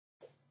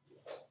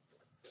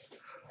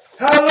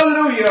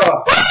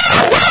Hallelujah!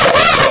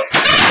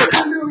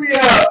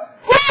 Hallelujah!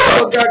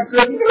 Oh, got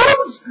good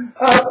news!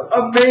 That's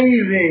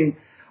amazing.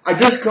 I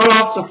just got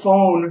off the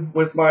phone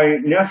with my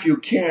nephew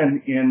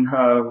Ken in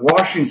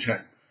Washington.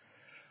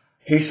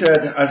 He said,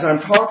 as I'm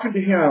talking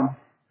to him,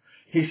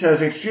 he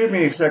says, excuse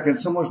me a second,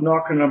 someone's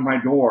knocking on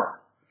my door.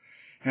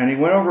 And he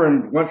went over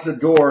and went to the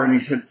door and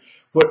he said,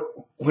 but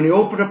when he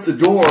opened up the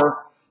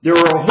door, there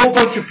were a whole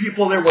bunch of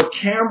people there with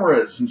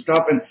cameras and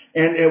stuff, and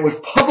it was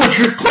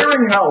Publishers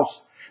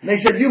Clearinghouse. And they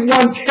said, you've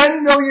won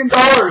 $10 million.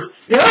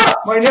 Yeah,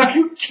 my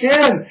nephew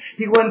Ken,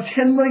 he won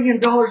 $10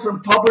 million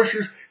from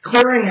Publishers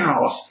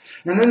Clearinghouse.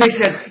 And then they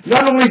said,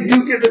 not only do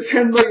you get the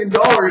 $10 million,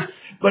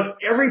 but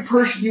every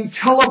person you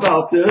tell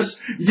about this,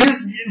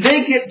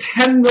 they get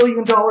 $10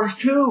 million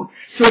too.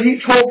 So he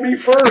told me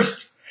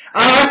first.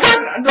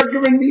 They're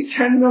giving me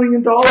 $10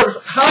 million.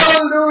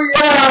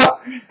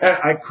 Hallelujah! And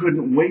I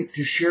couldn't wait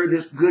to share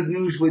this good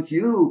news with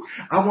you.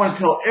 I want to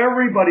tell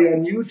everybody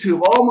on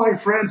YouTube, all my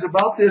friends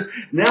about this.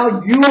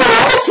 Now you will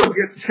also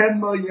get $10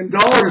 million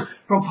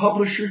from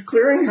Publishers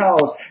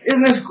Clearinghouse.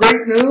 Isn't this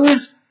great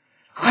news?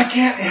 I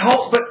can't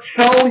help but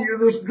tell you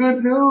this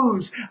good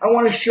news. I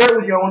want to share it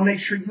with you. I want to make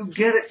sure you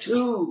get it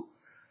too.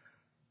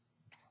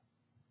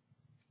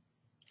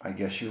 I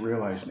guess you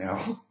realize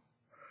now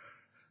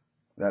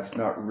that's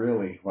not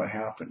really what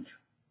happened.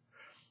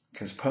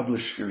 Because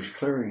Publishers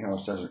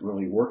Clearinghouse doesn't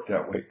really work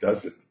that way,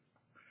 does it?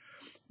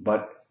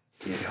 But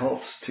it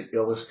helps to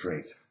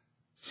illustrate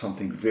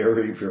something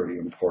very, very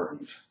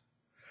important.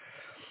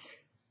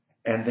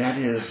 And that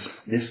is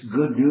this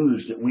good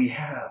news that we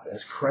have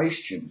as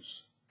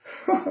Christians.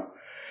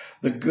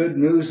 The good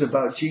news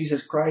about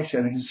Jesus Christ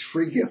and his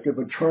free gift of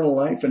eternal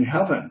life in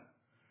heaven.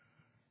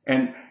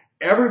 And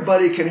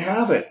everybody can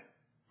have it.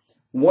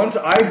 Once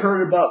I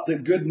heard about the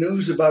good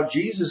news about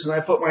Jesus and I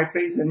put my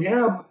faith in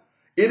him,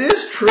 it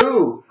is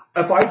true.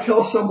 If I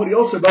tell somebody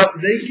else about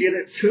it, they get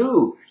it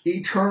too.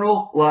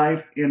 Eternal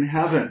life in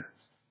heaven.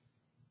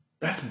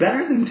 That's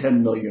better than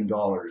 $10 million.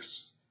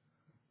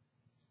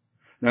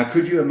 Now,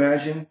 could you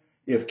imagine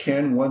if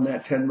Ken won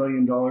that $10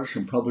 million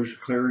from Publishers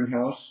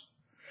Clearinghouse?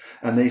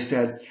 And they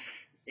said,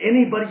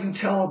 anybody you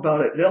tell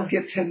about it, they'll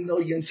get $10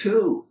 million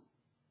too.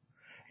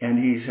 And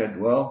he said,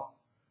 well,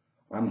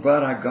 I'm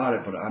glad I got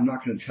it, but I'm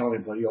not going to tell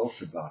anybody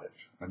else about it.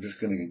 I'm just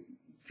going to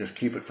just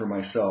keep it for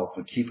myself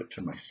and keep it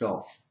to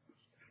myself.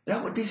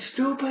 That would be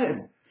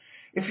stupid.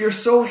 If you're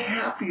so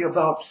happy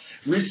about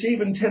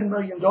receiving $10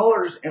 million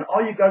and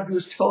all you got to do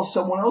is tell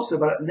someone else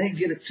about it and they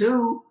get it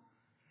too,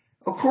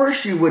 of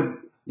course you would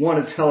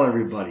want to tell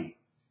everybody.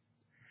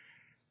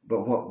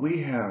 But what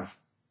we have,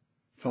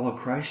 fellow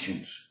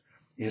Christians,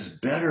 is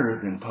better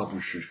than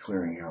Publishers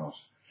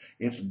Clearinghouse.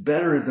 It's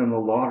better than the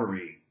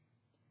lottery.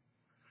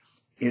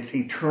 It's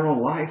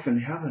eternal life in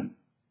heaven.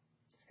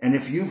 And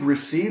if you've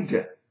received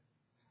it,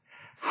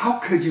 how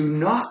could you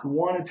not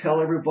want to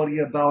tell everybody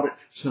about it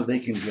so they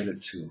can get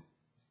it too?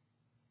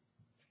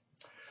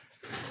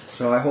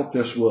 So I hope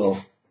this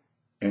will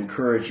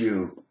encourage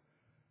you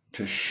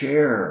to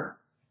share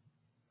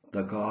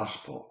the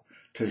gospel,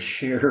 to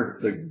share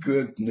the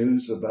good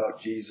news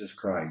about Jesus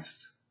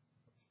Christ.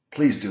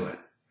 Please do it.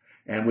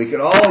 And we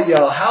can all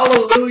yell,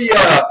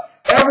 hallelujah!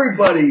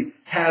 Everybody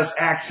has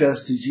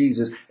access to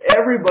Jesus.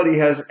 Everybody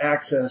has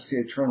access to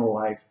eternal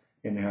life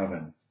in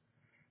heaven.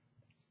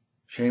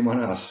 Shame on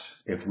us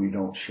if we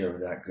don't share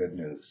that good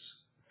news.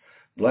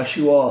 Bless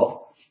you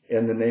all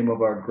in the name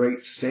of our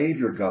great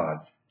Savior God,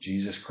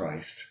 Jesus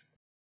Christ.